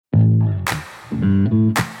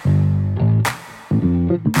Hello,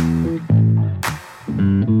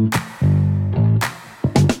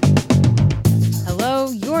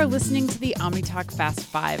 you're listening to the OmniTalk Fast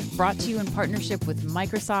 5, brought to you in partnership with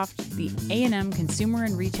Microsoft, the A&M Consumer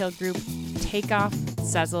and Retail Group, Takeoff,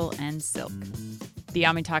 Sezzle, and Silk. The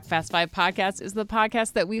OmniTalk Fast 5 podcast is the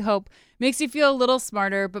podcast that we hope makes you feel a little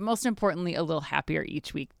smarter, but most importantly, a little happier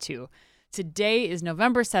each week, too. Today is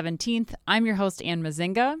November 17th. I'm your host, Ann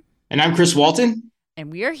Mazinga. And I'm Chris Walton.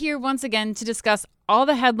 And we are here once again to discuss all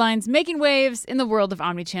the headlines making waves in the world of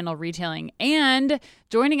omnichannel retailing. And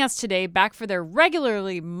joining us today, back for their regular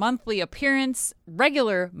monthly appearance,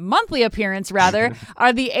 are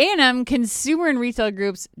the A&M Consumer and Retail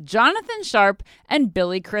Group's Jonathan Sharp and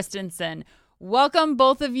Billy Christensen. Welcome,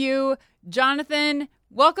 both of you. Jonathan,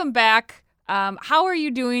 welcome back. How are you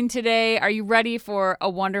doing today? Are you ready for a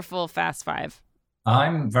wonderful Fast Five?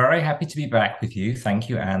 I'm very happy to be back with you. Thank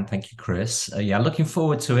you, Anne. Thank you, Chris. Looking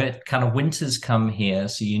forward to it. Kind of winter's come here,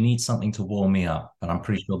 so you need something to warm me up. But I'm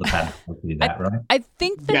pretty sure the panel will do that, right? I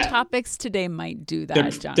think the topics today might do that,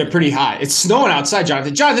 Jonathan. They're pretty hot. It's snowing outside,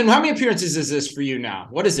 Jonathan. Jonathan, how many appearances is this for you now?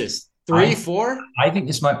 What is this? 3, 4? I think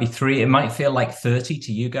this might be 3. It might feel like 30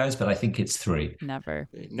 to you guys, but I think it's 3. Never.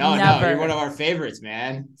 No, you're one of our favorites,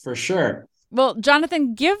 man, for sure. Well,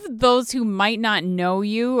 Jonathan, give those who might not know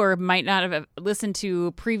you or might not have listened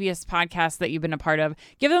to previous podcasts that you've been a part of,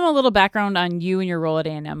 give them a little background on you and your role at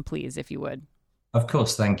A&M, please, if you would. Of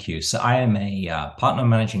course, thank you. So I am a partner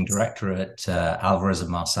managing director at Alvarez &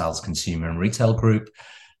 Marsal's Consumer and Retail Group.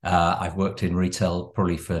 I've worked in retail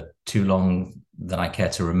probably for too long than I care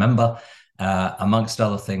to remember. Amongst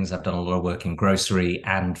other things, I've done a lot of work in grocery,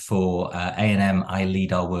 and for A&M, I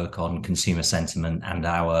lead our work on consumer sentiment and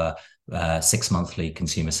our 6-monthly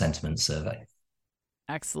consumer sentiment survey.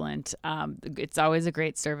 Excellent. It's always a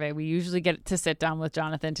great survey. We usually get to sit down with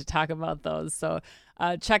Jonathan to talk about those. So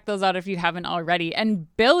check those out if you haven't already.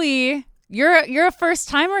 And Billy, you're a first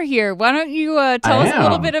timer here. Why don't you tell us a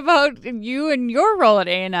little bit about you and your role at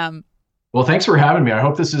A&M? Well, thanks for having me. I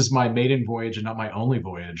hope this is my maiden voyage and not my only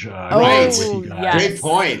voyage. Right. With you guys. Yes. Great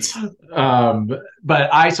point. But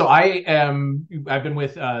I've been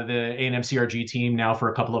with the A&M CRG team now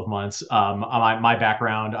for a couple of months. My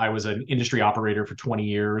background, I was an industry operator for 20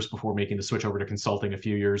 years before making the switch over to consulting a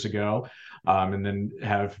few years ago. And then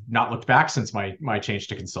have not looked back since my change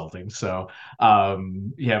to consulting. So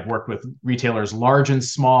I've worked with retailers large and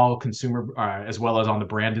small, consumer, as well as on the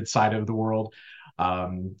branded side of the world.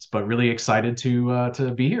 But really excited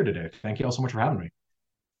to be here today. Thank you all so much for having me.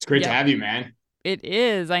 It's great to have you, man. It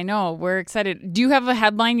is. I know. We're excited. Do you have a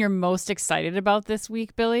headline you're most excited about this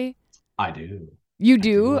week, Billy? I do. You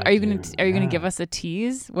do? Are you gonna give us a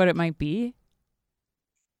tease what it might be?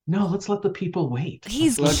 No, let's let the people wait.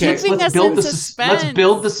 He's keeping us in suspense. Let's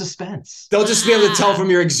build the suspense. They'll just be able to tell from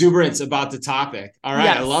your exuberance about the topic. All right.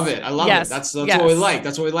 Yes. I love it. That's what we like.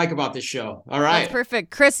 That's what we like about this show. All right. That's perfect.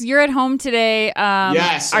 Chris, you're at home today.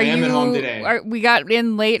 Yes, I am at home today. We got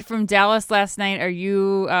in late from Dallas last night. Are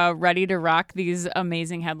you ready to rock these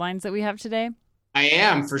amazing headlines that we have today? I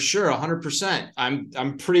am, for sure, 100%.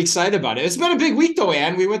 I'm pretty excited about it. It's been a big week, though,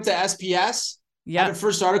 Ann. We went to SPS. Yeah. Had a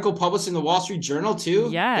first article published in the Wall Street Journal too.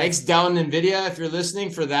 Yeah. Thanks, Dell and NVIDIA, if you're listening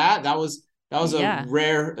for that. That was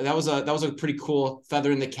a pretty cool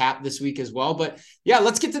feather in the cap this week as well. But yeah,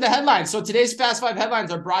 let's get to the headlines. So today's Fast 5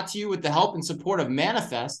 headlines are brought to you with the help and support of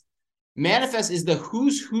Manifest. Manifest is the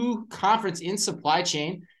Who's Who conference in supply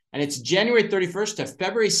chain, and it's January 31st to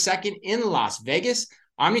February 2nd in Las Vegas.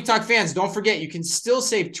 OmniTalk fans, don't forget, you can still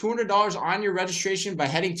save $200 on your registration by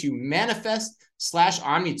heading to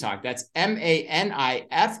manifest/OmniTalk. That's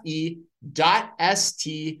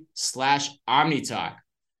MANIFE.ST/OmniTalk.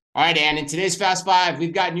 All right, Ann, in today's Fast 5,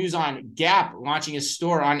 we've got news on Gap launching a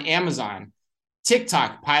store on Amazon,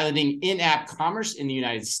 TikTok piloting in-app commerce in the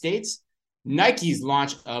United States, Nike's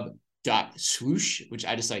launch of .swoosh, which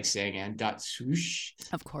I just like saying, Ann, .swoosh.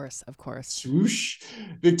 Of course. Swoosh.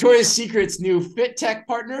 Victoria's Secret's new fit tech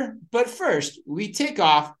partner. But first, we take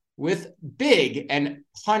off with big and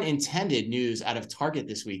pun intended news out of Target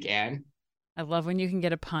this week, Ann. I love when you can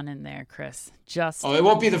get a pun in there, Chris. It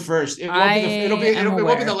won't be the first. It won't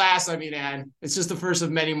be the last. Ann. It's just the first of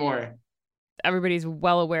many more. Everybody's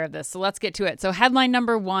well aware of this. So let's get to it. So headline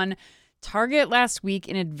number 1, Target last week,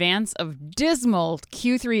 in advance of dismal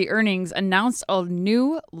Q3 earnings, announced a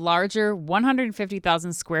new, larger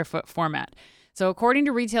 150,000 square foot format. So according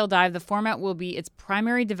to Retail Dive, the format will be its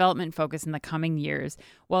primary development focus in the coming years,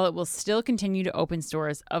 while it will still continue to open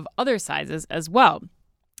stores of other sizes as well.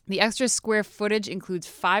 The extra square footage includes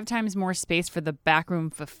 5 times more space for the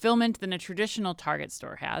backroom fulfillment than a traditional Target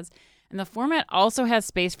store has, And the format also has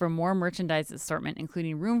space for more merchandise assortment,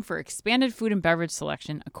 including room for expanded food and beverage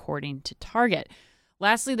selection, according to Target.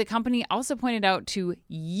 Lastly, the company also pointed out to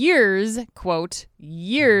years, quote,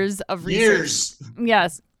 years of research. Years.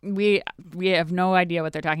 Yes. We have no idea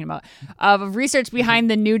what they're talking about. Of research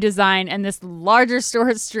behind the new design and this larger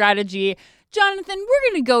store strategy. Jonathan,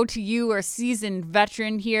 we're going to go to you, our seasoned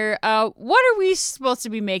veteran here. What are we supposed to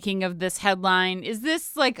be making of this headline? Is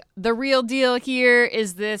this like the real deal here?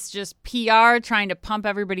 Is this just PR trying to pump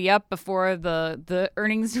everybody up before the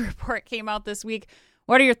earnings report came out this week?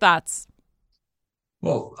 What are your thoughts?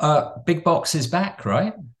 Well, Big Box is back,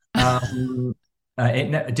 right? Did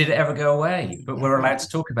it ever go away? But we're allowed to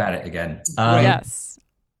talk about it again. Yes.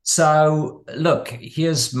 So, look,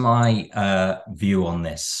 here's my view on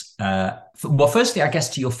this. Well, firstly, I guess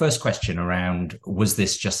to your first question around, was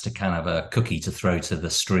this just a kind of a cookie to throw to the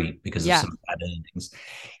street because of some bad earnings?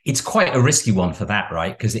 It's quite a risky one for that,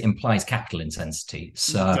 right? Because it implies capital intensity.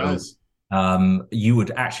 So It does. you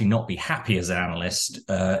would actually not be happy as an analyst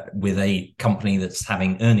with a company that's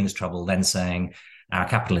having earnings trouble then saying our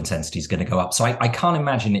capital intensity is going to go up. So I can't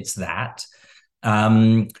imagine it's that.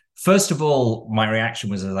 First of all, my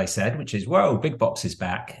reaction was, as I said, which is, whoa, Big Box is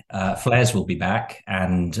back. Flares will be back,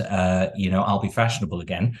 and I'll be fashionable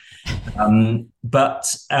again.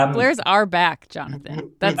 Flares are back,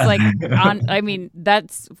 Jonathan. That's like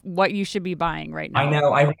that's what you should be buying right now. I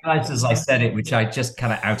know. I realized as I said it, which I just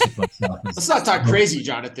kind of outed myself. Let's not talk crazy,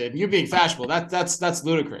 Jonathan. You're being fashionable. That's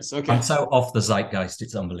ludicrous. Okay. I'm so off the zeitgeist.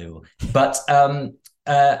 It's unbelievable. But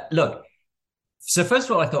look. So first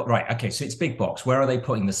of all, I thought, right, okay, so it's Big Box. Where are they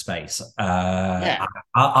putting the space?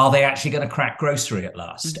 Are they actually going to crack grocery at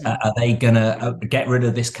last? Mm-hmm. Are they going to get rid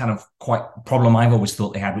of this kind of quite problem I've always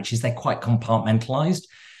thought they had, which is they're quite compartmentalized,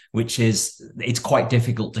 which is it's quite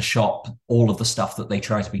difficult to shop all of the stuff that they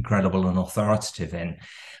try to be credible and authoritative in.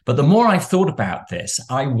 But the more I've thought about this,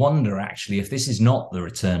 I wonder actually if this is not the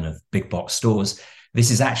return of Big Box stores. This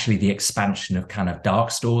is actually the expansion of kind of dark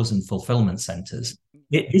stores and fulfillment centers.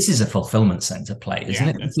 This is a fulfillment center play, isn't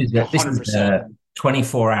it? This is a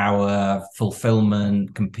 24-hour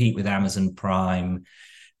fulfillment, compete with Amazon Prime,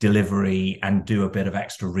 delivery, and do a bit of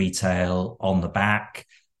extra retail on the back,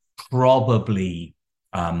 probably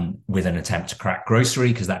with an attempt to crack grocery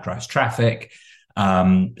because that drives traffic.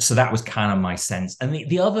 So that was kind of my sense. And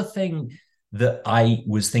the other thing that I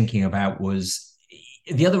was thinking about was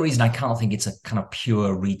the other reason I can't think it's a kind of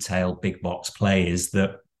pure retail big box play is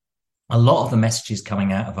that a lot of the messages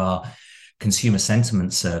coming out of our consumer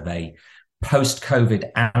sentiment survey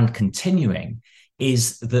post-COVID and continuing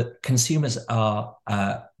is that consumers are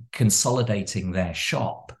consolidating their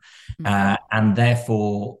shop. And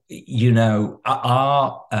therefore,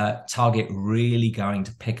 are Target really going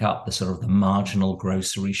to pick up the sort of the marginal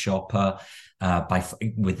grocery shopper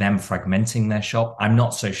with them fragmenting their shop? I'm not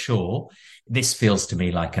so sure. This feels to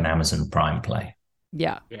me like an Amazon Prime play.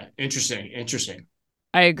 Yeah. Interesting.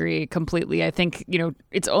 I agree completely. I think,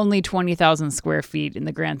 it's only 20,000 square feet in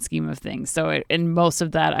the grand scheme of things. So, and most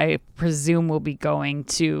of that, I presume, will be going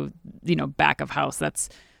to, back of house.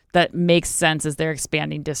 That makes sense as they're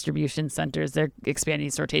expanding distribution centers. They're expanding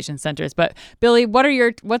sortation centers. But Billy,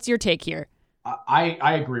 what's your take here?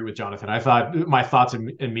 I agree with Jonathan. I thought my thoughts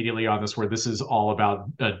immediately on this were this is all about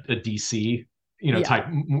a DC type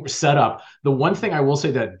setup. The one thing I will say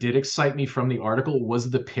that did excite me from the article was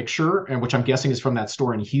the picture, and which I'm guessing is from that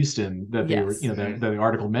store in Houston that they were, that the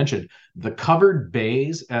article mentioned, the covered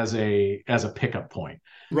bays as a pickup point.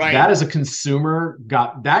 Right. That as a consumer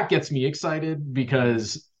that gets me excited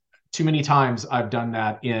because too many times I've done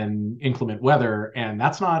that in inclement weather, and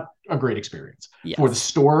that's not a great experience for the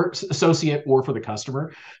store associate or for the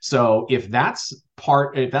customer. So if that's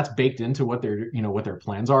baked into what their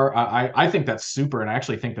plans are, I think that's super, and I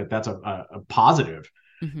actually think that that's a positive,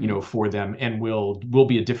 for them, and will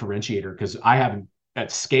be a differentiator because I haven't, at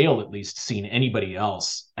scale at least, seen anybody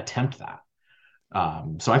else attempt that.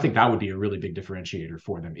 So I think that would be a really big differentiator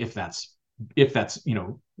for them if that's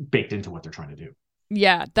baked into what they're trying to do.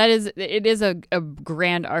 Yeah, it is a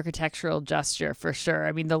grand architectural gesture for sure.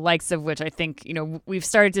 I mean, the likes of which I think, we've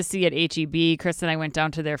started to see at H-E-B. Chris and I went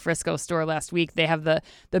down to their Frisco store last week. They have the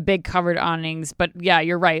big covered awnings. But yeah,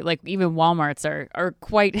 you're right. Like even Walmart's are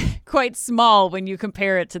quite small when you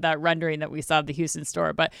compare it to that rendering that we saw at the Houston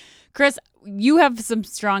store. But Chris, you have some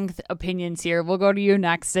strong opinions here. We'll go to you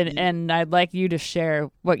next, and I'd like you to share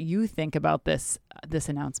what you think about this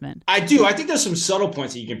announcement. I do. I think there's some subtle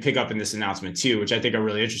points that you can pick up in this announcement too, which I think are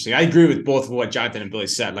really interesting. I agree with both of what Jonathan and Billy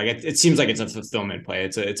said. Like it seems like it's a fulfillment play.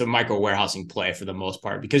 It's a micro warehousing play for the most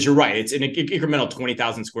part, because you're right. It's an incremental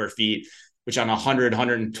 20,000 square feet, which on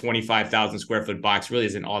 125,000 square foot box really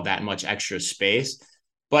isn't all that much extra space.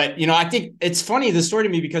 But, I think it's funny, the story to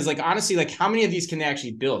me, because honestly, how many of these can they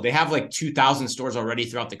actually build? They have 2,000 stores already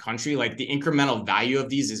throughout the country. The incremental value of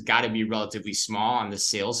these has got to be relatively small on the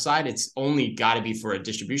sales side. It's only got to be for a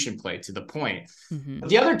distribution play, to the point. But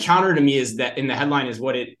the other counter to me is that in the headline is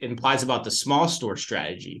what it implies about the small store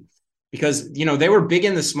strategy, because, they were big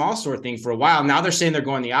in the small store thing for a while. Now they're saying they're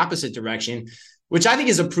going the opposite direction, which I think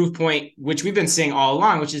is a proof point, which we've been saying all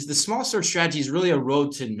along, which is the small store strategy is really a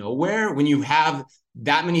road to nowhere when you have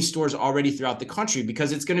that many stores already throughout the country,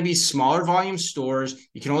 because it's going to be smaller volume stores.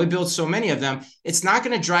 You can only build so many of them. It's not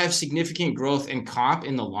going to drive significant growth and comp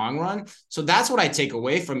in the long run. So that's what I take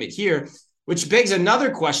away from it here, which begs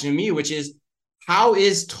another question to me, which is, how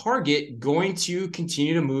is Target going to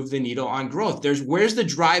continue to move the needle on growth? Where's the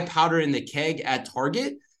dry powder in the keg at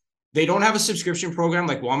Target? They don't have a subscription program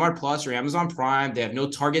like Walmart Plus or Amazon Prime. They have no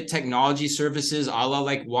Target technology services a la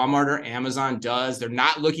like Walmart or Amazon does. They're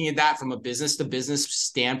not looking at that from a business to business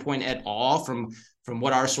standpoint at all from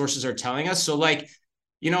what our sources are telling us. So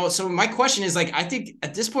so my question is I think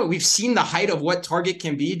at this point, we've seen the height of what Target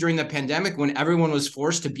can be during the pandemic when everyone was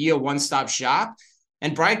forced to be a one-stop shop.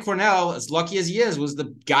 And Brian Cornell, as lucky as he is, was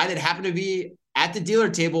the guy that happened to be at the dealer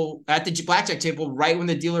table, at the blackjack table, right when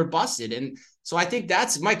the dealer busted. And so I think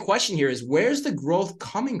that's my question here is, where's the growth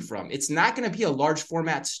coming from? It's not going to be a large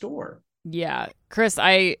format store. Yeah, Chris,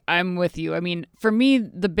 I'm with you. I mean, for me,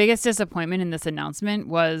 the biggest disappointment in this announcement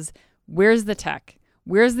was, where's the tech?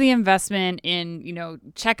 Where's the investment in,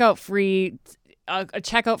 checkout free, a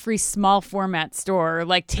checkout free small format store,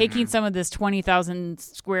 taking some of this 20,000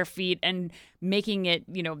 square feet and making it,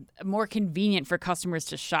 more convenient for customers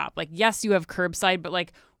to shop. Yes, you have curbside,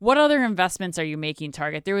 but what other investments are you making,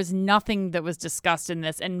 Target? There was nothing that was discussed in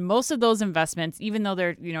this. And most of those investments, even though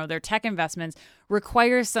they're tech investments,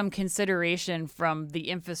 require some consideration from the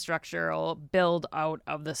infrastructural build out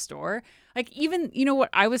of the store. Even, what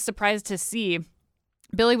I was surprised to see,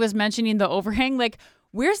 Billy was mentioning the overhang,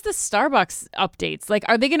 where's the Starbucks updates?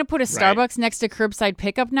 Are they going to put a Starbucks next to curbside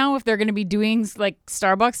pickup now if they're going to be doing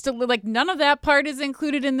Starbucks to none of that part is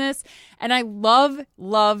included in this. And I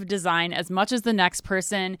love design as much as the next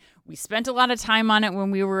person. We spent a lot of time on it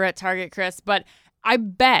when we were at Target, Chris, but I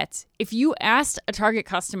bet if you asked a Target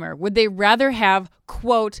customer, would they rather have,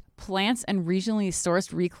 quote, plants and regionally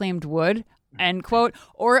sourced reclaimed wood, end quote,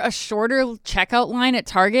 or a shorter checkout line at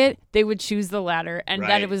Target, they would choose the latter. And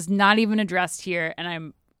that it was not even addressed here. And I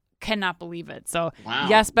cannot believe it. So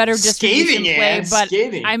yes, better distribution play, but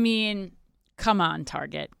scathing. I mean, come on,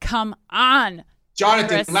 Target. Come on. Jonathan,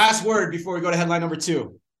 Chris. Last word before we go to headline number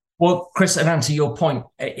 2. Well, Chris, and to your point,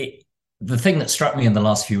 the thing that struck me in the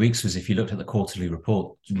last few weeks was if you looked at the quarterly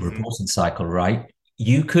reporting cycle, right?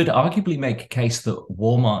 You could arguably make a case that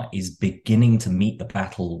Walmart is beginning to meet the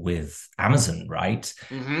battle with Amazon, right?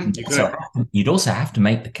 You'd also have to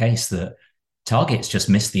make the case that Target's just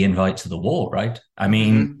missed the invite to the war, right? I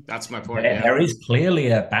mean, that's my point. There is clearly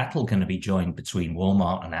a battle going to be joined between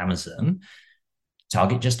Walmart and Amazon.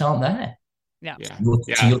 Target just aren't there. Yeah.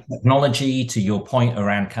 To your technology, to your point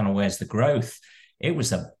around kind of where's the growth, it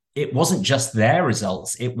wasn't just their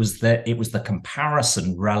results. It was the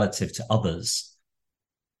comparison relative to others.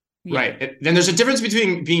 Yeah. Right. Then there's a difference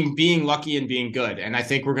between being lucky and being good. And I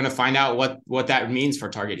think we're going to find out what that means for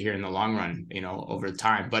Target here in the long run, over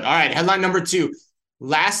time. But all right, headline number 2.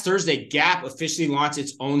 Last Thursday, Gap officially launched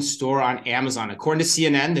its own store on Amazon. According to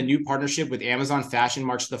CNN, the new partnership with Amazon Fashion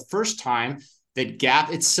marks the first time that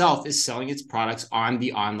Gap itself is selling its products on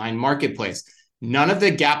the online marketplace. None of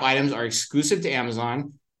the Gap items are exclusive to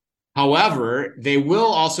Amazon. However, they will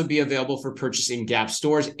also be available for purchase in Gap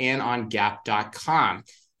stores and on Gap.com.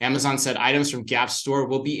 Amazon said items from Gap store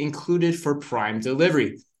will be included for Prime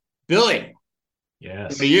delivery. Billy,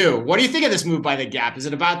 yes. What do you think of this move by the Gap? Is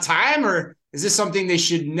it about time, or is this something they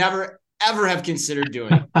should never, ever have considered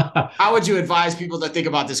doing? How would you advise people to think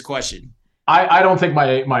about this question? I don't think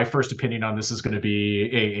my first opinion on this is going to be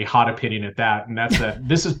a hot opinion at that, and that's that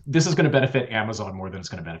this is going to benefit Amazon more than it's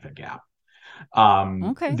going to benefit Gap.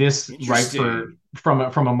 Okay. This right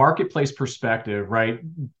from a marketplace perspective, right?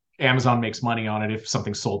 Amazon makes money on it if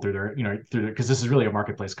something's sold through their, because this is really a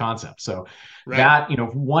marketplace concept. So that,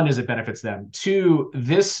 one is it benefits them. 2,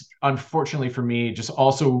 this unfortunately for me just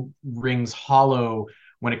also rings hollow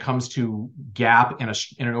when it comes to Gap in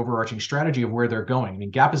an overarching strategy of where they're going. I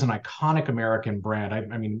mean, Gap is an iconic American brand.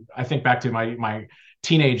 I mean, I think back to my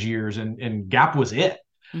teenage years and Gap was it.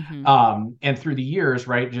 And through the years,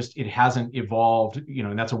 right, just it hasn't evolved,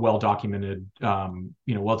 and that's a well-documented,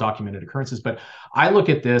 well-documented occurrences. But I look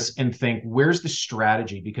at this and think, where's the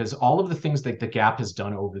strategy? Because all of the things that the Gap has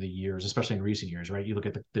done over the years, especially in recent years, right? You look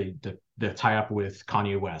at the tie-up with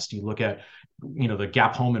Kanye West. You look at, the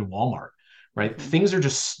Gap Home and Walmart, right? Things are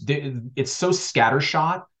just, it's so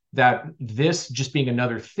scattershot that this just being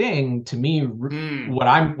another thing to me,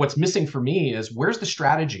 what's missing for me is, where's the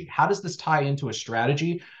strategy? How does this tie into a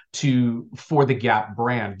strategy for the Gap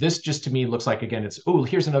brand? This just to me looks like, again, it's, oh,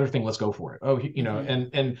 here's another thing, let's go for it. Oh,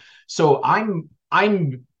 and so I'm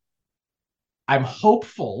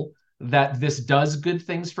hopeful that this does good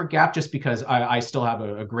things for Gap, just because I still have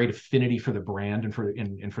a great affinity for the brand and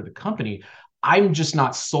for the company. I'm just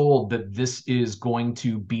not sold that this is going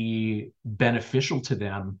to be beneficial to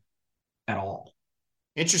them at all.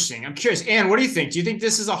 Interesting. I'm curious. Anne, what do you think? Do you think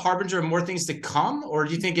this is a harbinger of more things to come, or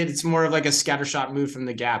do you think it's more of like a scattershot move from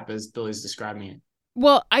the Gap, as Billy's describing it?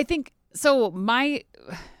 Well, I think so.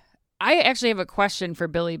 I actually have a question for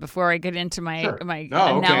Billy before I get into my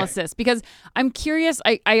analysis, because I'm curious.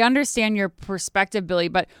 I understand your perspective, Billy,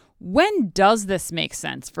 but when does this make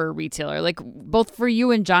sense for a retailer? Like, both for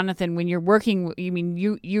you and Jonathan, when you're working,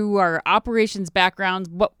 you are operations backgrounds,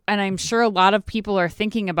 and I'm sure a lot of people are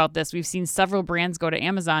thinking about this. We've seen several brands go to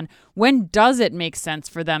Amazon. When does it make sense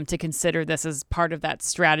for them to consider this as part of that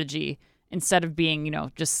strategy, instead of being,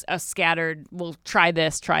 just a scattered, we'll try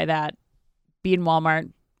this, try that, be in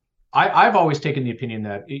Walmart? I've always taken the opinion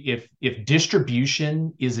that if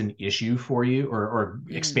distribution is an issue for you, or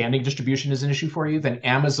expanding distribution is an issue for you, then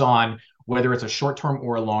Amazon, whether it's a short-term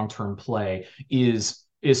or a long-term play, is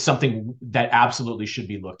something that absolutely should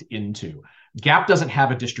be looked into. Gap doesn't have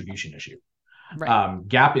a distribution issue. Right.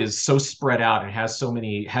 Gap is so spread out and has so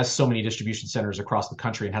many distribution centers across the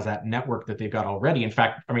country, and has that network that they've got already. In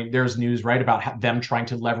fact, there's news about them trying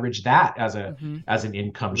to leverage that as an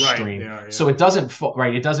income stream. Yeah. So it doesn't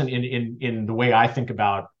in the way I think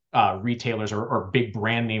about retailers or big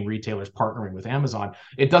brand name retailers partnering with Amazon.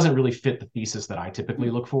 It doesn't really fit the thesis that I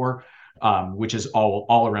typically look for, which is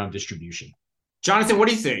all around distribution. Jonathan, what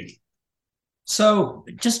do you think? So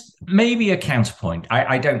just maybe a counterpoint.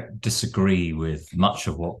 I don't disagree with much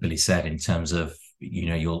of what Billy said in terms of,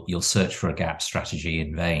 you'll search for a Gap strategy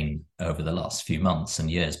in vain over the last few months and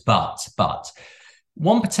years. But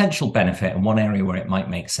one potential benefit, and one area where it might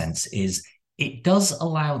make sense, is it does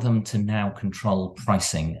allow them to now control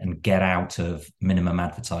pricing and get out of minimum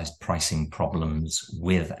advertised pricing problems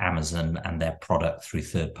with Amazon and their product through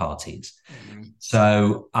third parties.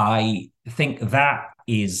 So I think that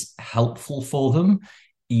is helpful for them.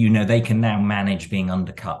 They can now manage being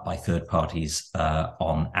undercut by third parties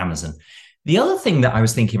on Amazon. The other thing that I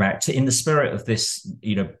was thinking about, in the spirit of this,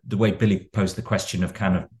 the way Billy posed the question of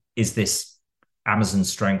kind of, is this Amazon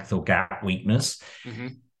strength or Gap weakness?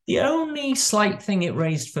 The only slight thing it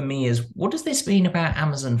raised for me is, what does this mean about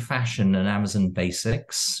Amazon fashion and Amazon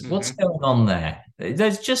basics? What's going on there?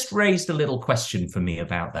 There's just raised a little question for me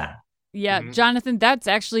about that. Yeah, Jonathan, that's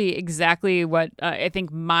actually exactly what I think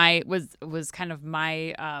was kind of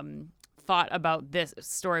my thought about this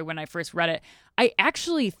story when I first read it. I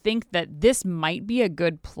actually think that this might be a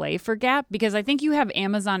good play for Gap, because I think you have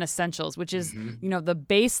Amazon Essentials, which is, the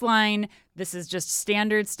baseline. This is just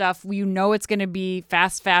standard stuff. It's going to be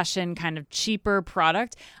fast fashion, kind of cheaper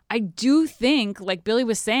product. I do think, like Billy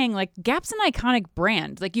was saying, like, Gap's an iconic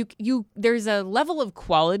brand. Like, there's a level of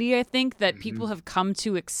quality, I think, that people have come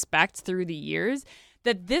to expect through the years,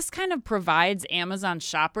 that this kind of provides Amazon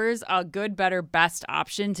shoppers a good, better, best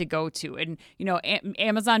option to go to. And,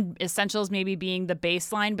 Amazon Essentials maybe being the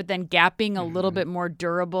baseline, but then Gap being a little bit more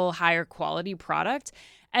durable, higher quality product.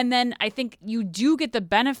 And then I think you do get the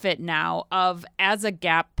benefit now of, as a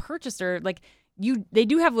Gap purchaser, like, they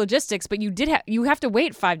do have logistics, but you have to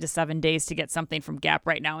wait 5 to 7 days to get something from Gap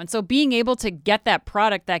right now. And so being able to get that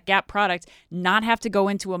Gap product, not have to go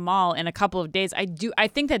into a mall in a couple of days, I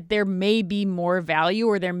think that there may be more value,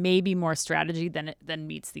 or there may be more strategy than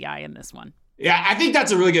meets the eye in this one. Yeah, I think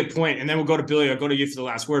that's a really good point. And then we'll go to Billy. I'll go to you for the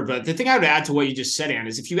last word. But the thing I would add to what you just said, Anne,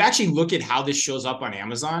 is if you actually look at how this shows up on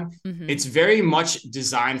Amazon, it's very much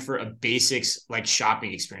designed for a basics like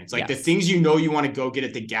shopping experience. Like the things you want to go get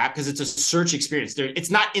at the Gap, because it's a search experience.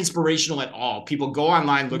 It's not inspirational at all. People go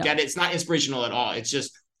online, look at it. It's not inspirational at all. It's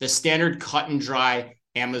just the standard cut and dry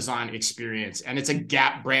Amazon experience. And it's a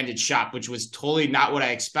Gap branded shop, which was totally not what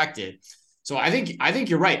I expected. So I think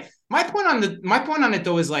you're right. My point on it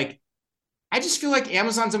though is, like, I just feel like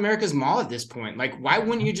Amazon's America's mall at this point. Like, why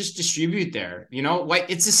wouldn't you just distribute there? Like,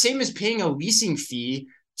 it's the same as paying a leasing fee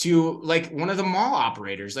to like one of the mall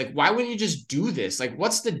operators. Like, why wouldn't you just do this? Like,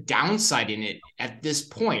 what's the downside in it at this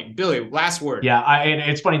point? Billy, last word. Yeah, and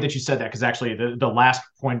it's funny that you said that, because actually the last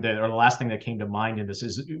point that, or the last thing that came to mind in this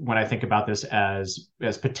is when I think about this as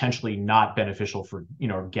potentially not beneficial for,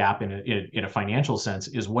 Gap in a financial sense,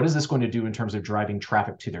 is what is this going to do in terms of driving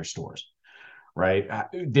traffic to their stores? Right.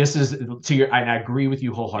 This is and I agree with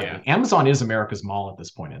you wholeheartedly. Yeah. Amazon is America's mall at this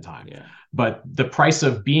point in time. Yeah. But the price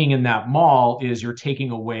of being in that mall is you're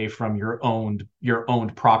taking away from your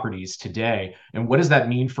owned properties today. And what does that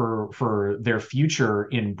mean for their future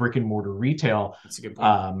in brick and mortar retail? That's a good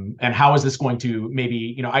point. And how is this going to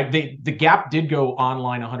maybe, the Gap did go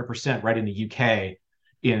online 100%, right, in the UK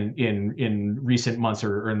in recent months,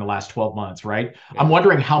 or in the last 12 months, right? Yeah. I'm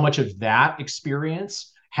wondering how much of that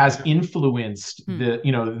experience has influenced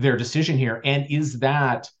their decision here, and is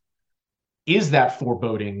that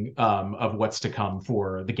foreboding of what's to come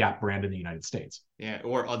for the Gap brand in the United States? Yeah,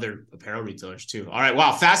 or other apparel retailers too. All right,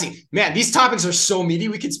 wow, fascinating, man. These topics are so meaty.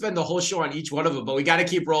 We could spend the whole show on each one of them, but we got to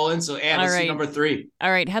keep rolling. So, Ann, let's see number 3.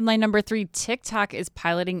 All right, headline number 3: TikTok is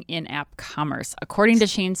piloting in-app commerce. According to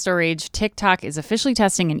Chain Store Age, TikTok is officially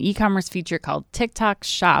testing an e-commerce feature called TikTok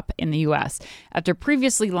Shop in the U.S. after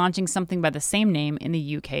previously launching something by the same name in the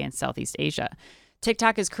U.K. and Southeast Asia.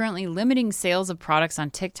 TikTok is currently limiting sales of products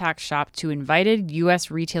on TikTok Shop to invited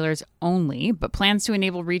U.S. retailers only, but plans to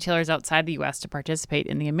enable retailers outside the U.S. to participate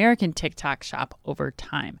in the American TikTok Shop over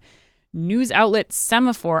time. News outlet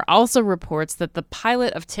Semaphore also reports that the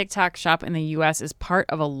pilot of TikTok Shop in the U.S. is part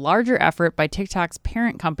of a larger effort by TikTok's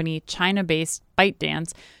parent company, China-based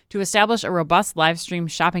ByteDance, to establish a robust live stream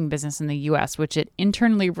shopping business in the U.S., which it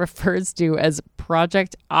internally refers to as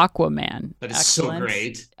Project Aquaman. That is Excellent. So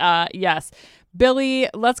great. Yes. Billy,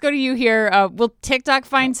 let's go to you here. Will TikTok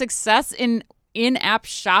find success in in-app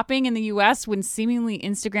shopping in the U.S. when seemingly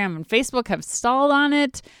Instagram and Facebook have stalled on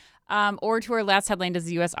it? Or to our last headline, does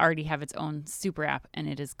the U.S. already have its own super app, and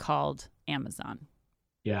it is called Amazon?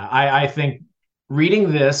 Yeah, I think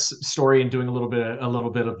reading this story and doing a little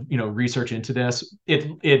bit of research into this,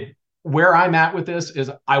 where I'm at with this is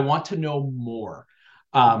I want to know more.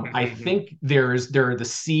 I think there are the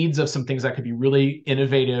seeds of some things that could be really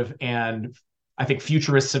innovative, and I think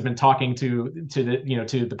futurists have been talking to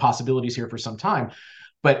the possibilities here for some time.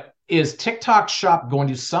 But is TikTok Shop going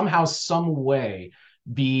to somehow, some way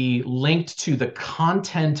be linked to the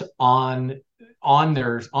content on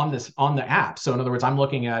the app? So in other words, I'm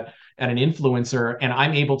looking at an influencer and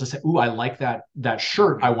I'm able to say, "Ooh, I like that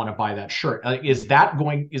shirt. I want to buy that shirt." Is that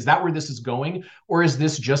where this is going, or is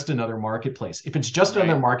this just another marketplace? If it's just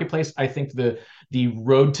another marketplace, I think the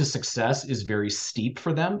road to success is very steep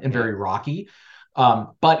for them and very rocky.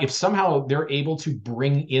 But if somehow they're able to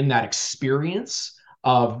bring in that experience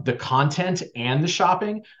of the content and the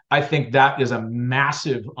shopping, I think that is a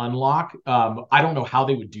massive unlock. I don't know how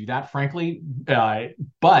they would do that, frankly,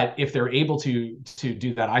 but if they're able to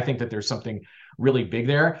do that, I think that there's something really big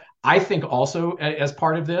there. I think also, as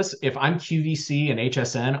part of this, if I'm QVC and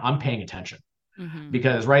HSN, I'm paying attention.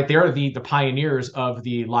 Because they're the pioneers of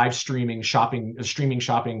the live streaming shopping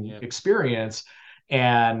experience,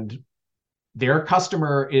 and their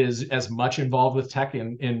customer is as much involved with tech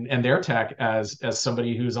and their tech as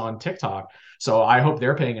somebody who's on TikTok. So I hope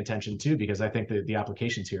they're paying attention too, because I think that the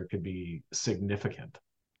applications here could be significant.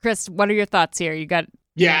 Chris, what are your thoughts here? You got...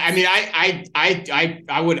 Yeah, I mean,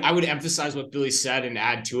 I would emphasize what Billy said and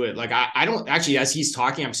add to it. Like, I don't actually, as he's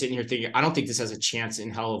talking, I'm sitting here thinking, I don't think this has a chance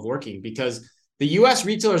in hell of working, because the U.S.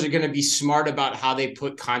 retailers are going to be smart about how they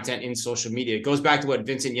put content in social media. It goes back to what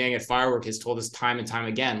Vincent Yang at Firework has told us time and time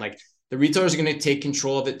again. Like, the retailers are going to take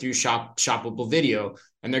control of it through shoppable video,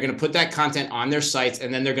 and they're going to put that content on their sites,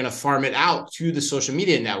 and then they're going to farm it out to the social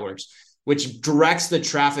media networks, which directs the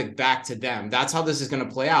traffic back to them. That's how this is going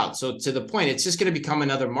to play out. So to the point, it's just going to become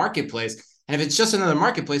another marketplace. And if it's just another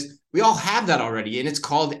marketplace, we all have that already, and it's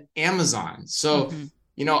called Amazon. So,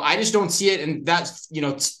 I just don't see it. And that's,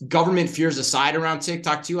 government fears aside around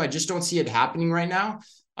TikTok too. I just don't see it happening right now.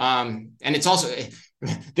 And it's also...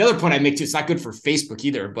 The other point I make too, it's not good for Facebook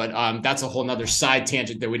either, but that's a whole nother side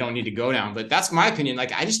tangent that we don't need to go down. But that's my opinion.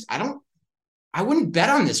 Like, I wouldn't bet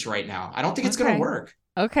on this right now. I don't think it's going to work.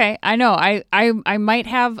 Okay. I know I might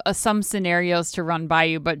have some scenarios to run by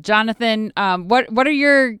you, but Jonathan, what are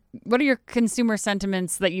your consumer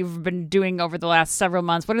sentiments that you've been doing over the last several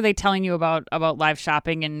months? What are they telling you about live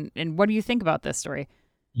shopping, and what do you think about this story?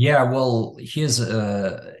 Yeah, well, here's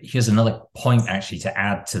another point actually to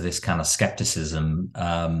add to this kind of skepticism.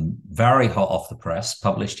 Very hot off the press,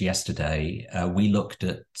 published yesterday. We looked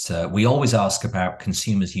at, we always ask about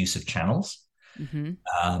consumers' use of channels.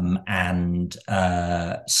 Mm-hmm. And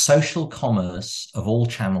social commerce, of all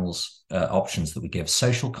channels options that we give,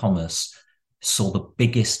 social commerce saw the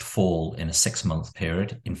biggest fall in a 6-month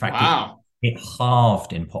period. In fact, wow. it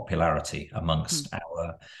halved in popularity amongst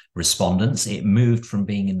our respondents. It moved from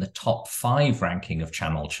being in the top 5 ranking of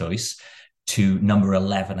channel choice to number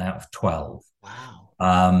 11 out of 12. Wow.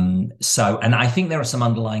 And I think there are some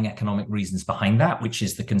underlying economic reasons behind that, which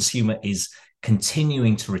is the consumer is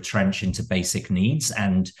continuing to retrench into basic needs.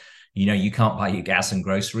 And, you can't buy your gas and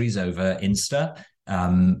groceries over Insta.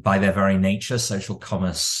 By their very nature, social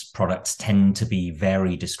commerce products tend to be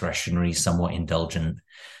very discretionary, somewhat indulgent.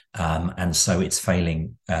 And so it's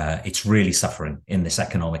failing. It's really suffering in this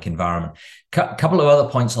economic environment. Couple of other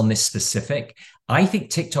points on this specific. I think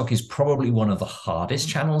TikTok is probably one of the hardest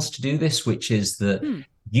channels to do this, which is that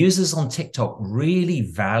users on TikTok really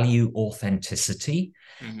value authenticity.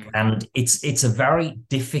 Mm-hmm. And it's a very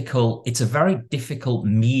difficult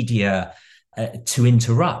media to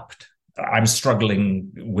interrupt. I'm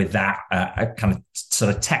struggling with that kind of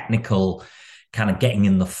sort of technical, kind of getting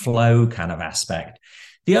in the flow kind of aspect.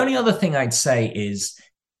 The only other thing I'd say is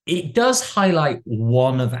it does highlight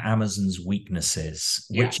one of Amazon's weaknesses,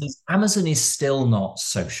 which is Amazon is still not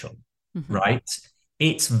social, right?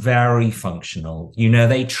 It's very functional.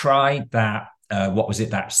 They tried that, what was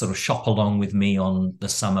it, that sort of shop along with me on the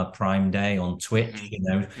summer Prime Day on Twitch,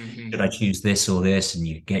 should I choose this or this? And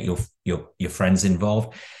you get your friends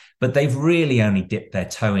involved. But they've really only dipped their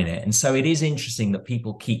toe in it. And so it is interesting that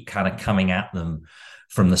people keep kind of coming at them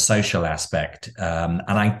from the social aspect. And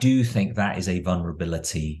I do think that is a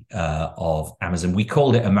vulnerability of Amazon. We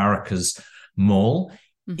called it America's Mall.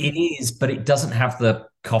 Mm-hmm. It is, but it doesn't have the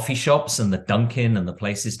coffee shops and the Dunkin' and the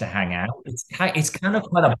places to hang out. It's kind of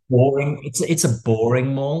quite a boring, it's a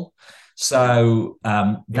boring mall. So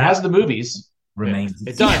it has the movies. Remains.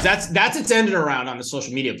 It does. That's its ended around on the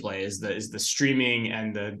social media play is the streaming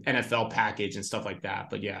and the NFL package and stuff like that.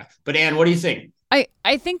 But Anne, what do you think?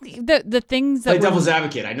 I think the things that play devil's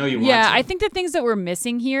advocate. I know you want to. I think the things that we're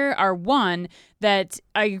missing here are, one, that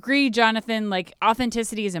I agree, Jonathan, like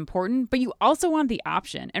authenticity is important, but you also want the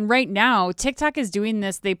option. And right now, TikTok is doing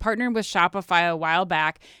this. They partnered with Shopify a while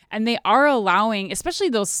back, and they are allowing, especially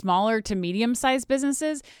those smaller to medium-sized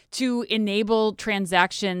businesses, to enable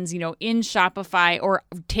transactions, in Shopify or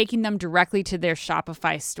taking them directly to their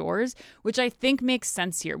Shopify stores, which I think makes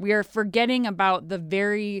sense here. We are forgetting about the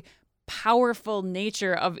very powerful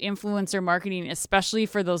nature of influencer marketing, especially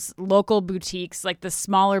for those local boutiques, like the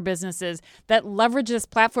smaller businesses that leverage this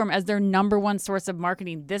platform as their number one source of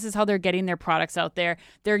marketing. This is how they're getting their products out there.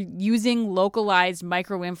 They're using localized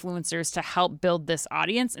micro influencers to help build this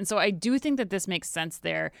audience. And so I do think that this makes sense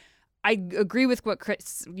there. I agree with what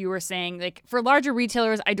Chris, you were saying. Like for larger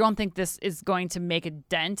retailers, I don't think this is going to make a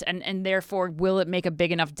dent, and therefore will it make a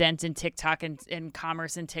big enough dent in TikTok and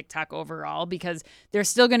commerce in TikTok overall? Because they're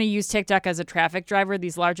still going to use TikTok as a traffic driver,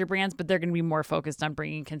 these larger brands, but they're going to be more focused on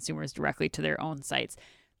bringing consumers directly to their own sites.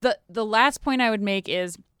 The last point I would make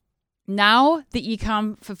is now the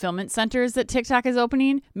e-com fulfillment centers that TikTok is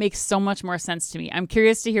opening makes so much more sense to me. I'm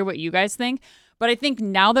curious to hear what you guys think. But I think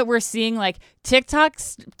now that we're seeing like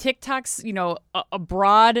TikTok's,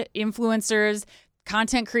 abroad influencers,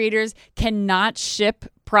 content creators cannot ship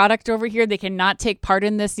product over here. They cannot take part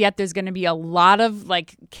in this yet. There's going to be a lot of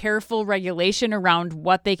like careful regulation around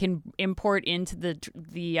what they can import into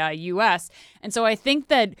the U.S. And so I think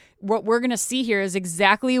that what we're going to see here is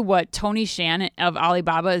exactly what Tony Shan of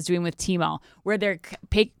Alibaba is doing with Tmall, where they're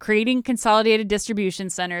creating consolidated distribution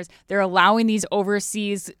centers. They're allowing these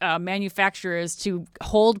overseas manufacturers to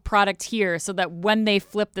hold product here so that when they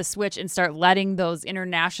flip the switch and start letting those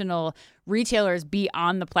international retailers be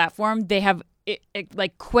on the platform, they have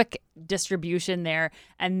like quick distribution there,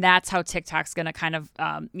 and that's how TikTok's going to kind of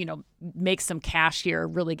make some cash here,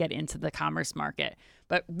 really get into the commerce market.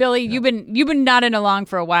 But Billy, you've been nodding along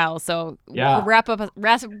for a while, so wrap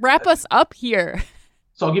us up here.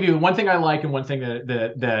 So I'll give you one thing I like and one thing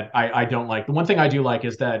that I don't like. The one thing I do like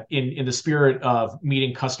is that in the spirit of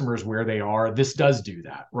meeting customers where they are, this does do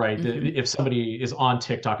that, right? Mm-hmm. If somebody is on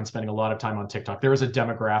TikTok and spending a lot of time on TikTok, there is a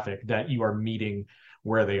demographic that you are meeting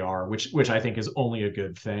where they are, which I think is only a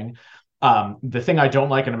good thing. The thing I don't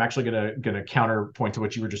like, and I'm actually gonna counterpoint to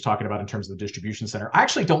what you were just talking about in terms of the distribution center, I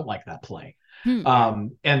actually don't like that play.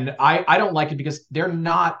 And I don't like it because they're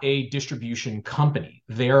not a distribution company.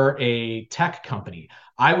 They're a tech company.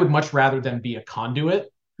 I would much rather them be a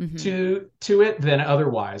conduit to it than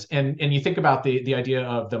otherwise. And you think about the idea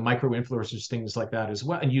of the micro influencers, things like that as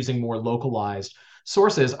well, and using more localized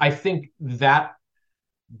sources. I think that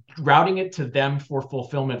routing it to them for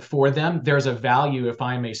fulfillment for them, there's a value if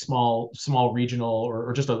I'm a small regional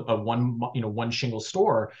or just a one shingle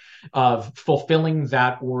store of fulfilling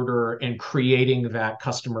that order and creating that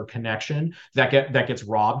customer connection that gets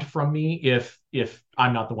robbed from me if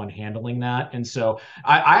I'm not the one handling that. And so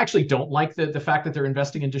I actually don't like the fact that they're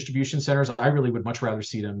investing in distribution centers. I really would much rather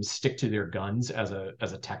see them stick to their guns as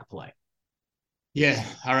a tech play. Yeah.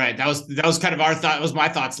 All right. That was kind of our thought. It was my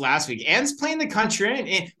thoughts last week. Ann's playing the contrarian.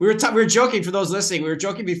 And we were joking for those listening. We were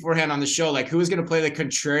joking beforehand on the show, like who was going to play the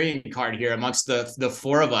contrarian card here amongst the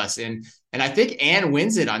four of us. And I think Ann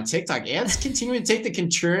wins it on TikTok. Ann's continuing to take the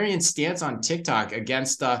contrarian stance on TikTok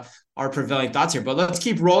against our prevailing thoughts here. But let's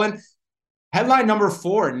keep rolling. Headline number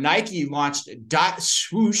 4, Nike launched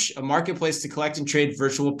 .swoosh, a marketplace to collect and trade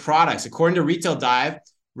virtual products. According to Retail Dive,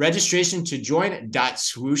 registration to join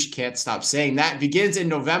 .swoosh, can't stop saying that, begins in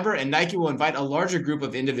November, and Nike will invite a larger group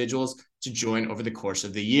of individuals to join over the course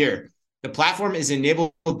of the year. The platform is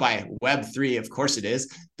enabled by Web3, of course it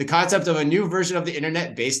is, the concept of a new version of the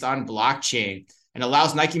internet based on blockchain, and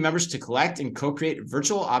allows Nike members to collect and co-create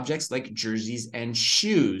virtual objects like jerseys and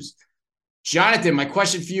shoes. Jonathan, my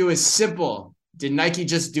question for you is simple. Did Nike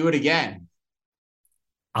just do it again?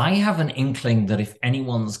 I have an inkling that if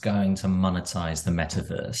anyone's going to monetize the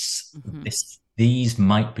metaverse, these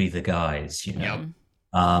might be the guys, you know.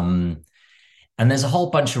 Yep. And there's a whole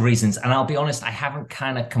bunch of reasons. And I'll be honest, I haven't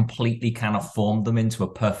kind of completely formed them into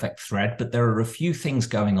a perfect thread, but there are a few things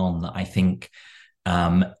going on that I think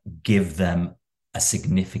give them a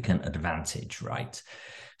significant advantage, right?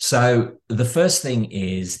 So the first thing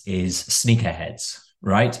is sneakerheads.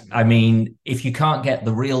 Right. I mean, if you can't get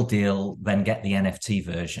the real deal, then get the NFT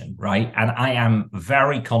version. Right. And I am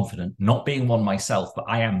very confident, not being one myself, but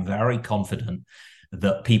I am very confident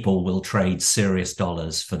that people will trade serious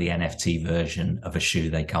dollars for the NFT version of a shoe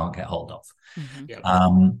they can't get hold of. Yep.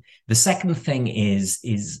 The second thing is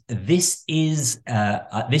this is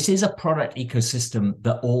a product ecosystem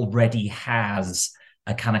that already has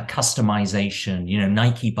a kind of customization, you know,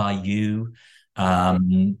 Nike by you.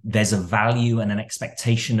 There's a value and an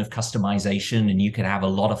expectation of customization, and you can have a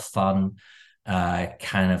lot of fun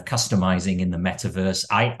kind of customizing in the metaverse.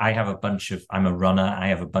 I'm a runner. I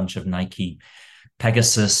have a bunch of Nike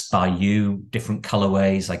Pegasus by you, different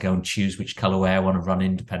colorways. I go and choose which colorway I want to run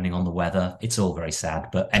in depending on the weather. It's all very sad,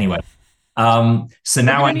 but anyway. So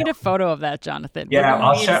now I need a photo of that, Jonathan. Yeah,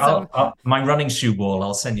 I'll share my running shoe wall.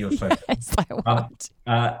 I'll send you a photo. Yes, I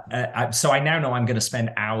want. So I now know I'm going to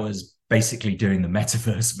spend hours basically doing the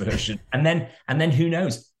metaverse version. And then who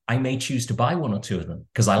knows? I may choose to buy one or two of them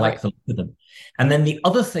because I like the look of them. And then the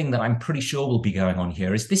other thing that I'm pretty sure will be going on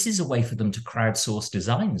here is this is a way for them to crowdsource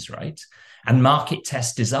designs, right? And market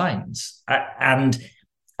test designs. And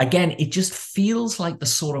again, it just feels like the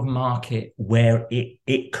sort of market where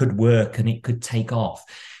it could work and it could take off.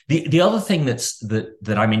 The other thing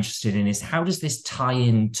that I'm interested in is how does this tie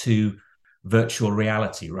into virtual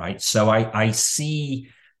reality, right? So I see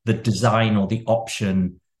the design or the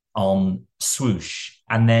option on Swoosh,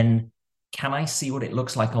 and then can I see what it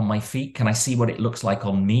looks like on my feet? Can I see what it looks like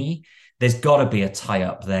on me? There's got to be a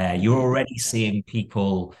tie-up there. You're already seeing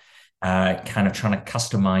people kind of trying to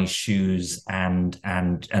customize shoes and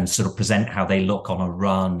sort of present how they look on a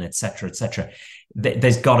run, et cetera, et cetera.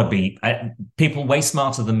 There's got to be people way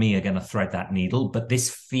smarter than me are going to thread that needle, but this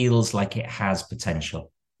feels like it has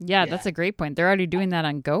potential. Yeah, that's a great point. They're already doing that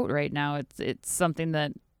on GOAT right now. It's something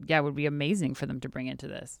that would be amazing for them to bring into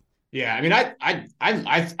this. Yeah, I mean,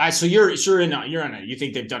 so you're on it. You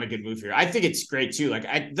think they've done a good move here. I think it's great too.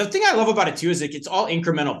 Like the thing I love about it too is like it's all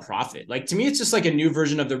incremental profit. Like to me, it's just like a new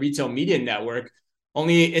version of the retail media network.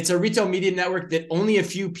 Only it's a retail media network that only a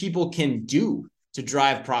few people can do to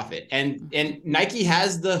drive profit. And Nike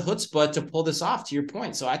has the chutzpah to pull this off, to your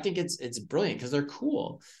point. So I think it's brilliant because they're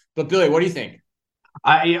cool. But Billy, what do you think?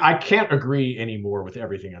 I can't agree anymore with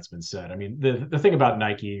everything that's been said. I mean, the thing about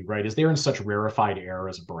Nike, right, is they're in such rarefied air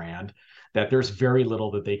as a brand that there's very little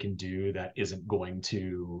that they can do that isn't going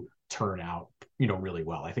to turn out, really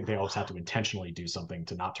well. I think they always have to intentionally do something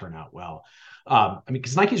to not turn out well. I mean,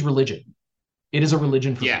 because Nike's religion, it is a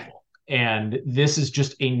religion for people. And this is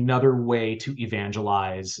just another way to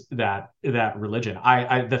evangelize that religion.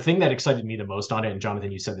 The thing that excited me the most on it, and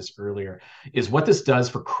Jonathan, you said this earlier, is what this does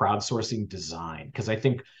for crowdsourcing design. Because I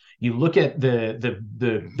think you look at the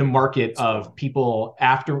market of people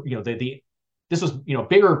after this was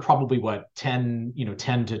bigger probably 10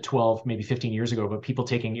 to 12 maybe 15 years ago, but people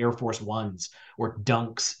taking Air Force Ones or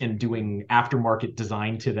Dunks and doing aftermarket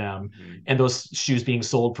design to them, and those shoes being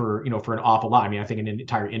sold for an awful lot. I mean, I think an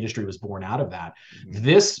entire industry was born out of that.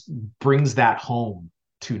 This brings that home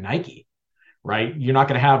to Nike, right? You're not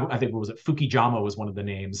going to have, I think, what was it? Fukijama was one of the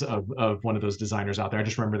names of one of those designers out there. I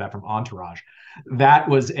just remember that from Entourage. That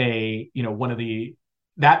was a, one of the,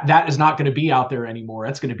 that is not going to be out there anymore.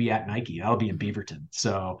 That's going to be at Nike. That'll be in Beaverton.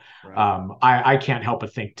 So Right. I can't help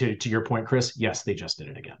but think, to your point, Chris, yes, they just did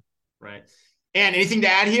it again. Right. And anything to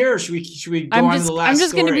add here, or should we go on to the last I'm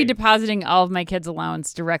just story? going to be depositing all of my kid's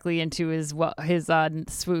allowance directly into his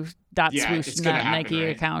swoosh Nike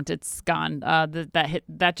right? account. It's gone.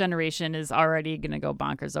 That generation is already going to go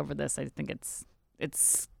bonkers over this. I think it's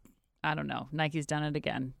I don't know. Nike's done it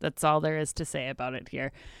again. That's all there is to say about it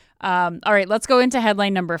here. All right, let's go into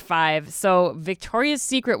headline number 5. So Victoria's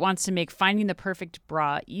Secret wants to make finding the perfect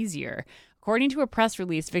bra easier. According to a press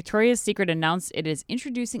release, Victoria's Secret announced it is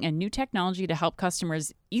introducing a new technology to help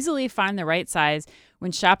customers easily find the right size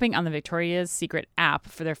when shopping on the Victoria's Secret app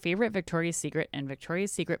for their favorite Victoria's Secret and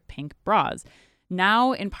Victoria's Secret pink bras.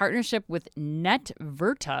 Now, in partnership with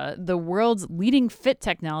NetVerta, the world's leading fit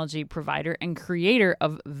technology provider and creator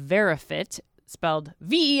of VeriFit, spelled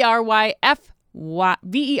VERIFYT,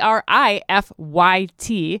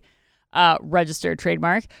 registered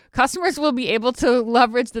trademark, customers will be able to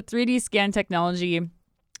leverage the 3D scan technology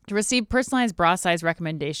to receive personalized bra size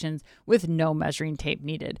recommendations with no measuring tape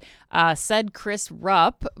needed. Said Chris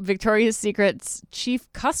Rupp, Victoria's Secret's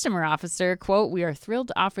chief customer officer, quote, "We are thrilled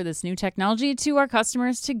to offer this new technology to our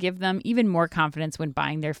customers to give them even more confidence when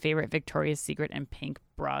buying their favorite Victoria's Secret and pink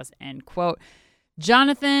bras," end quote.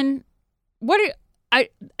 Jonathan,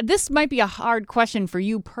 this might be a hard question for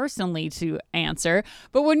you personally to answer,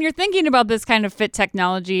 but when you're thinking about this kind of fit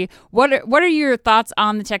technology, what are your thoughts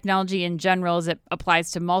on the technology in general as it applies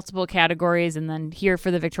to multiple categories and then here for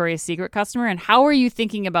the Victoria's Secret customer? And how are you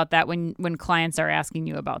thinking about that when clients are asking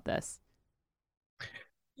you about this?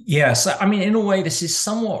 Yes, I mean, in a way, this is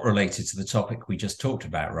somewhat related to the topic we just talked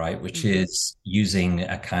about, right? Which is using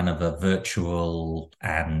a kind of a virtual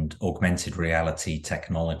and augmented reality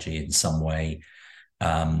technology in some way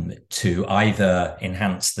to either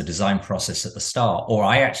enhance the design process at the start, or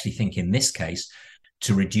I actually think in this case,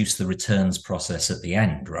 to reduce the returns process at the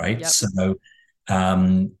end, right? Yep. So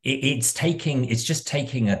it's just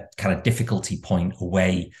taking a kind of difficulty point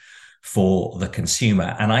away for the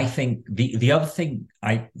consumer. And I think the other thing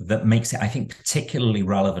that makes it, I think, particularly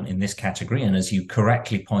relevant in this category, and as you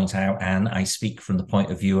correctly point out, Anne, I speak from the point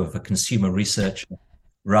of view of a consumer researcher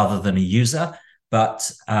rather than a user,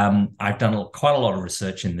 but I've done quite a lot of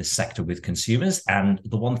research in this sector with consumers. And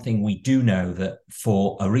the one thing we do know that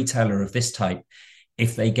for a retailer of this type,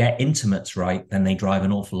 if they get intimates right, then they drive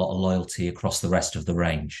an awful lot of loyalty across the rest of the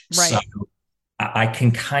range. Right. So I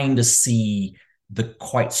can kind of see the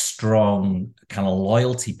quite strong kind of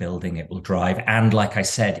loyalty building it will drive. And like I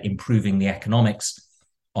said, improving the economics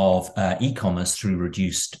of e-commerce through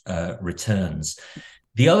reduced returns.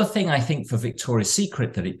 The other thing I think for Victoria's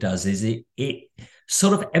Secret that it does is it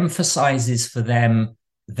sort of emphasizes for them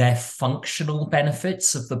their functional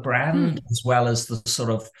benefits of the brand, as well as the sort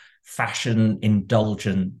of fashion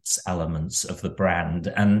indulgence elements of the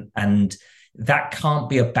brand. And that can't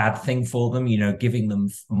be a bad thing for them, giving them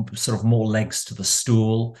sort of more legs to the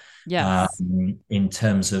stool. Yes. In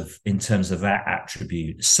terms of that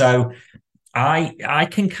attribute. So I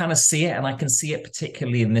can kind of see it, and I can see it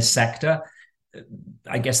particularly in this sector.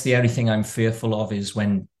 I guess the only thing I'm fearful of is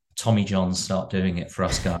when Tommy Johns start doing it for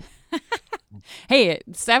us guys. Hey,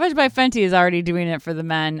 Savage by Fenty is already doing it for the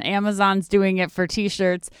men. Amazon's doing it for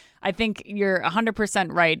t-shirts. I think you're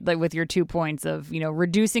 100% right, like with your 2 points of,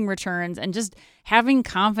 reducing returns and just having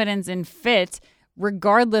confidence in fit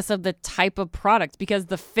regardless of the type of product, because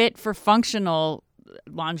the fit for functional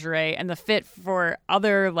lingerie and the fit for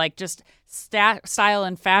other like just style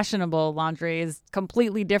and fashionable lingerie is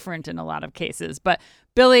completely different in a lot of cases. But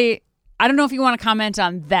Billy, I don't know if you want to comment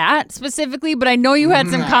on that specifically, but I know you had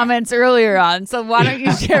some comments earlier on. So why don't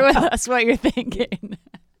you share with us what you're thinking?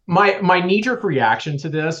 My knee-jerk reaction to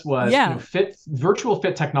this was, virtual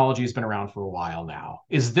fit technology has been around for a while now.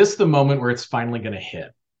 Is this the moment where it's finally going to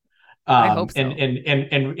hit? I hope so. And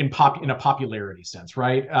in a popularity sense,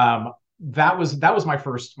 right? That was my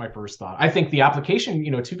first thought. I think the application,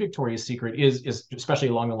 to Victoria's Secret is especially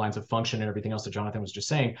along the lines of function and everything else that Jonathan was just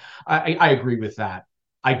saying. I agree with that.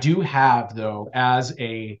 I do have, though, as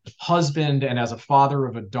a husband and as a father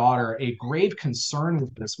of a daughter, a grave concern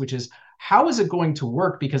with this, which is how is it going to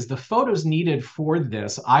work? Because the photos needed for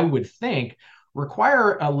this, I would think,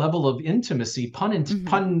 require a level of intimacy, pun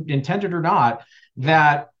intended or not,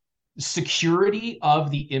 that security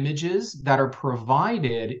of the images that are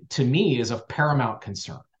provided to me is of paramount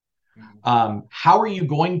concern. How are you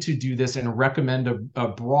going to do this and recommend a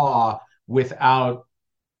bra without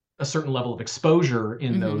a certain level of exposure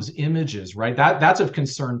in those images, right? That's of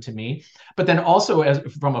concern to me. But then also, as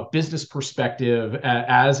from a business perspective,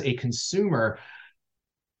 as a consumer,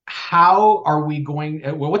 how are we going,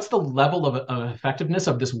 what's the level of effectiveness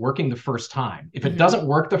of this working the first time? If it doesn't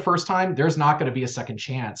work the first time, there's not going to be a second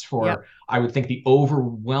chance for, I would think, the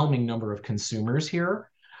overwhelming number of consumers here.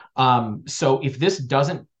 So if this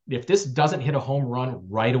doesn't hit a home run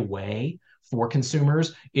right away for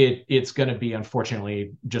consumers, it's going to be,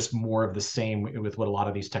 unfortunately, just more of the same with what a lot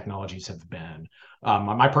of these technologies have been.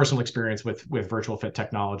 My personal experience with virtual fit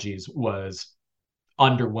technologies was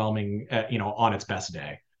underwhelming, on its best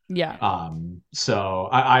day. Yeah. So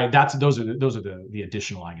those are the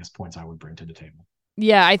additional, I guess, points I would bring to the table.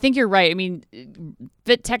 Yeah, I think you're right. I mean,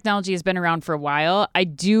 fit technology has been around for a while.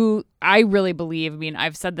 I really believe,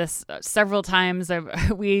 I've said this several times.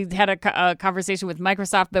 We had a conversation with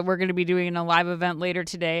Microsoft that we're going to be doing in a live event later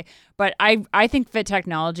today. But I think fit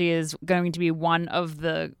technology is going to be one of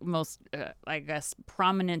the most,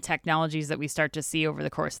 prominent technologies that we start to see over the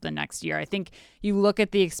course of the next year. I think you look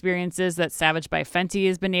at the experiences that Savage by Fenty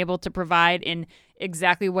has been able to provide in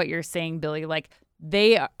exactly what you're saying, Billy.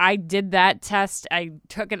 I did that test. I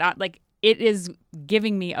took it out. It is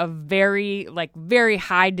giving me a very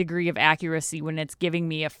high degree of accuracy when it's giving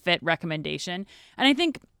me a fit recommendation. And I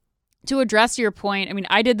think, to address your point,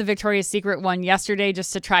 I did the Victoria's Secret one yesterday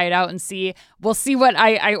just to try it out and see. We'll see what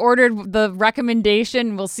I ordered the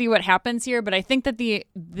recommendation. We'll see what happens here. But I think that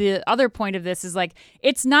the other point of this is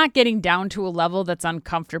it's not getting down to a level that's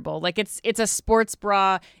uncomfortable. It's a sports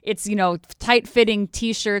bra. It's, tight fitting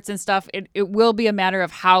T-shirts and stuff. It will be a matter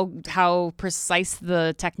of how precise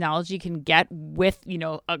the technology can get with,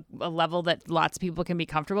 a level that lots of people can be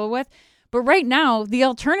comfortable with. But right now, the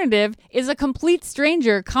alternative is a complete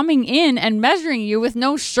stranger coming in and measuring you with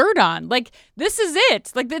no shirt on. This is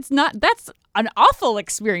it. That's an awful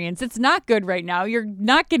experience. It's not good right now. You're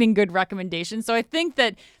not getting good recommendations. So I think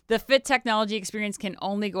that the fit technology experience can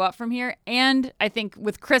only go up from here. And I think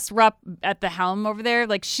with Chris Rupp at the helm over there,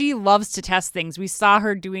 she loves to test things. We saw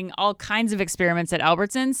her doing all kinds of experiments at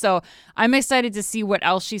Albertsons. So I'm excited to see what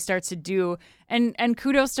else she starts to do. And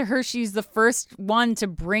kudos to her. She's the first one to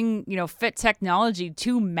bring, fit technology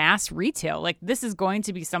to mass retail. This is going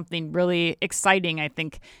to be something really exciting, I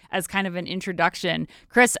think, as kind of an introduction.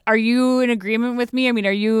 Chris, are you in agreement with me?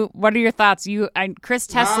 What are your thoughts? Chris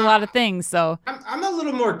tests a lot of things, so. I'm a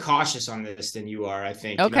little more cautious on this than you are, I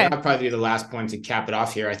think. Okay. That'll probably be the last point to cap it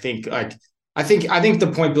off here. I think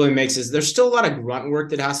the point Billy makes is there's still a lot of grunt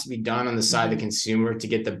work that has to be done on the side of the consumer to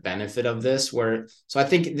get the benefit of this. So I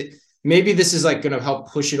think maybe this is going to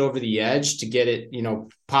help push it over the edge to get it,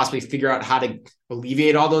 possibly figure out how to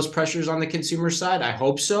alleviate all those pressures on the consumer side. I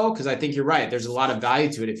hope so, because I think you're right. There's a lot of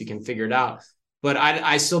value to it if you can figure it out. But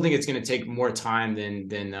I still think it's going to take more time than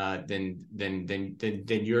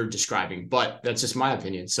you're describing. But that's just my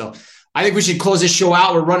opinion. So I think we should close this show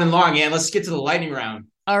out. We're running long, and let's get to the lightning round.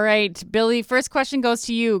 All right, Billy, first question goes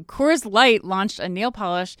to you. Coors Light launched a nail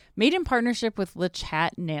polish made in partnership with Le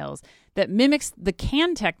Chat Nails that mimics the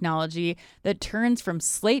can technology that turns from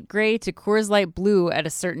slate gray to Coors Light blue at a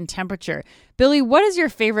certain temperature. Billy, what is your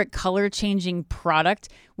favorite color-changing product?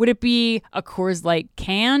 Would it be a Coors Light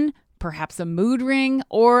can, perhaps a mood ring,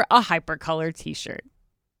 or a hypercolor t-shirt?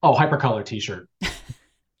 Oh, hypercolor t-shirt.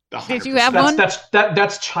 Did you have one?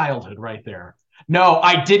 That's childhood right there. No,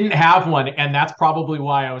 I didn't have one, and that's probably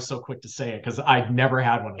why I was so quick to say it, because I'd never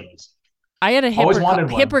had one of those. I had a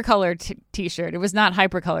hypercolor t-shirt. It was not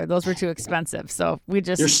hypercolor. Those were too expensive. So we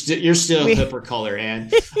just... You're still hypercolor, Ann.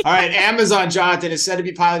 All right, Amazon, Jonathan, is said to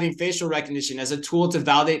be piloting facial recognition as a tool to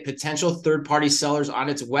validate potential third-party sellers on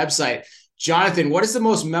its website. Jonathan, what is the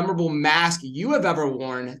most memorable mask you have ever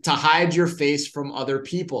worn to hide your face from other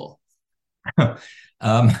people?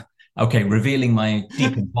 Okay, revealing my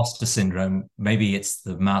deep imposter syndrome. Maybe it's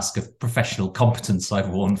the mask of professional competence I've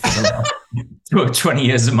worn for the last 20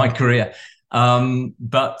 years of my career.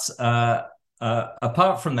 But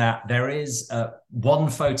apart from that, there is one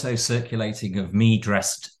photo circulating of me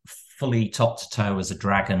dressed fully top to toe as a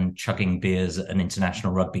dragon, chugging beers at an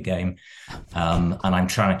international rugby game. And I'm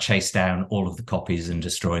trying to chase down all of the copies and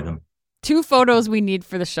destroy them. 2 photos we need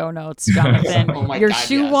for the show notes, Jonathan. Your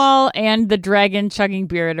shoe wall and the dragon chugging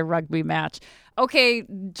beer at a rugby match. Okay,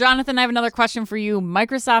 Jonathan, I have another question for you.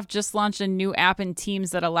 Microsoft just launched a new app in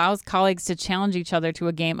Teams that allows colleagues to challenge each other to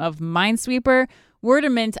a game of Minesweeper,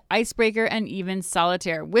 Wordament, Icebreaker, and even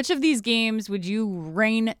Solitaire. Which of these games would you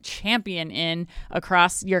reign champion in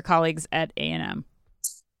across your colleagues at A&M?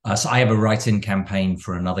 So I have a write-in campaign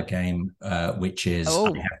for another game, which is... I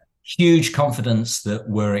have huge confidence that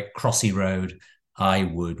were it Crossy Road, I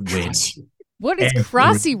would win. What is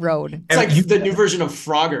Crossy Road? It's like the new version of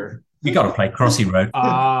Frogger. You got to play Crossy Road.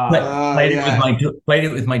 Played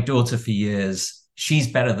it with my daughter for years. She's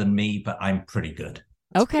better than me, but I'm pretty good.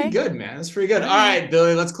 That's pretty good, man. That's pretty good. All right,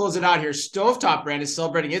 Billy, let's close it out here. Stovetop brand is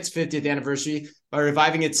celebrating its 50th anniversary by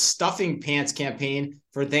reviving its stuffing pants campaign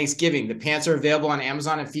for Thanksgiving. The pants are available on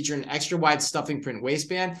Amazon and feature an extra wide stuffing print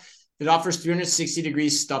waistband that offers 360-degree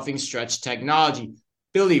stuffing stretch technology.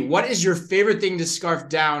 Billy, what is your favorite thing to scarf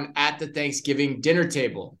down at the Thanksgiving dinner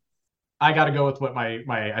table? I got to go with what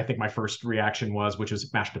I think my first reaction was, which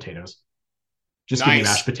is mashed potatoes. Just Nice. give me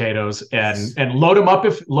mashed potatoes and load them up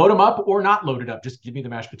or not loaded up. Just give me the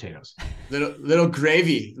mashed potatoes. Little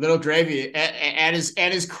gravy, and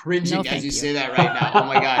is cringing as you say that right now. Oh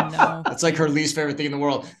my God. No. That's like her least favorite thing in the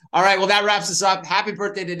world. All right. Well, that wraps us up. Happy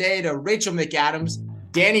birthday today to Rachel McAdams,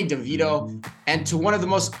 Danny DeVito, and to one of the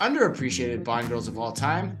most underappreciated Bond girls of all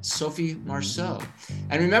time, Sophie Marceau.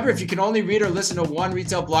 And remember, if you can only read or listen to one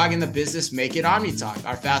retail blog in the business, make it OmniTalk.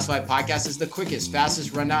 Our Fast 5 podcast is the quickest,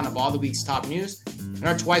 fastest rundown of all the week's top news. And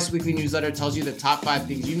our twice-weekly newsletter tells you the top 5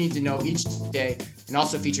 things you need to know each day, and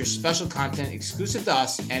also features special content exclusive to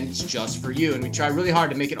us, and it's just for you. And we try really hard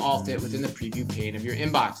to make it all fit within the preview pane of your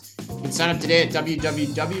inbox. You can sign up today at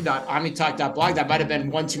www.omnitalk.blog. That might have been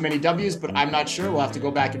one too many W's, but I'm not sure. We'll have to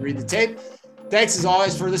go back and read the tape. Thanks as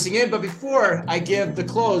always for listening in. But before I give the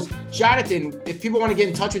close, Jonathan, if people want to get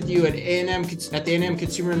in touch with you at the A&M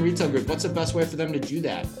Consumer and Retail Group, what's the best way for them to do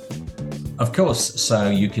that? Of course. So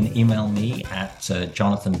you can email me at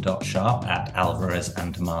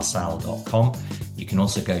jonathan.sharp@alvarezandmarçal.com. You can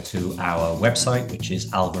also go to our website, which is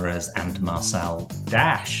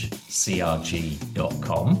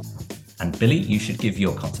alvarezandmarçal-crg.com. And Billy, you should give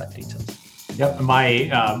your contact details. Yep.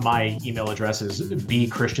 My email address is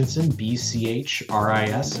bchristensen,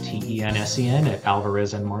 BCHRISTENSEN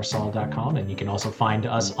 @alvarezandmarçal.com. And you can also find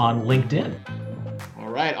us on LinkedIn. All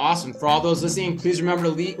right, awesome. For all those listening, please remember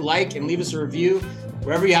to like and leave us a review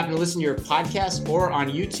wherever you happen to listen to your podcast or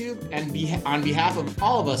on YouTube. And on behalf of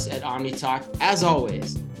all of us at OmniTalk, as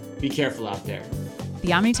always, be careful out there. The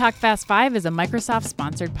OmniTalk Fast 5 is a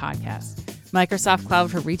Microsoft-sponsored podcast. Microsoft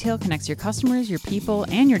Cloud for Retail connects your customers, your people,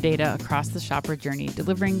 and your data across the shopper journey,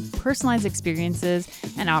 delivering personalized experiences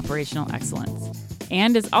and operational excellence.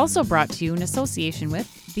 And is also brought to you in association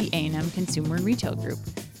with the A&M Consumer and Retail Group.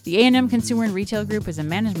 The A&M Consumer and Retail Group is a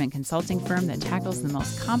management consulting firm that tackles the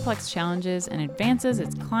most complex challenges and advances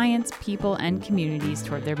its clients, people, and communities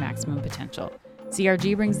toward their maximum potential.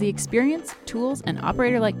 CRG brings the experience, tools, and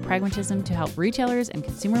operator-like pragmatism to help retailers and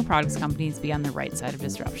consumer products companies be on the right side of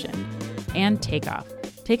disruption. And Takeoff.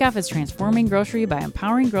 Takeoff is transforming grocery by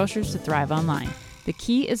empowering grocers to thrive online. The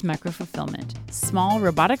key is micro-fulfillment, small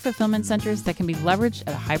robotic fulfillment centers that can be leveraged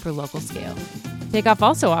at a hyper-local scale. Takeoff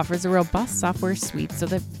also offers a robust software suite so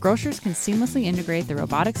that grocers can seamlessly integrate the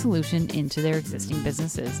robotic solution into their existing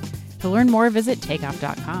businesses. To learn more, visit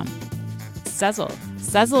takeoff.com. Sezzle.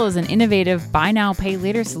 Sezzle is an innovative buy now, pay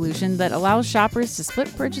later solution that allows shoppers to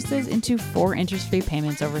split purchases into 4 interest-free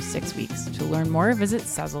payments over 6 weeks. To learn more, visit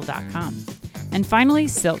Sezzle.com. And finally,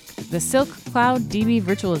 Silk. The Silk Cloud DB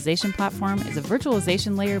virtualization platform is a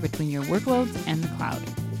virtualization layer between your workloads and the cloud.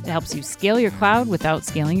 It helps you scale your cloud without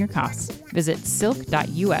scaling your costs. Visit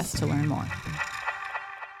silk.us to learn more.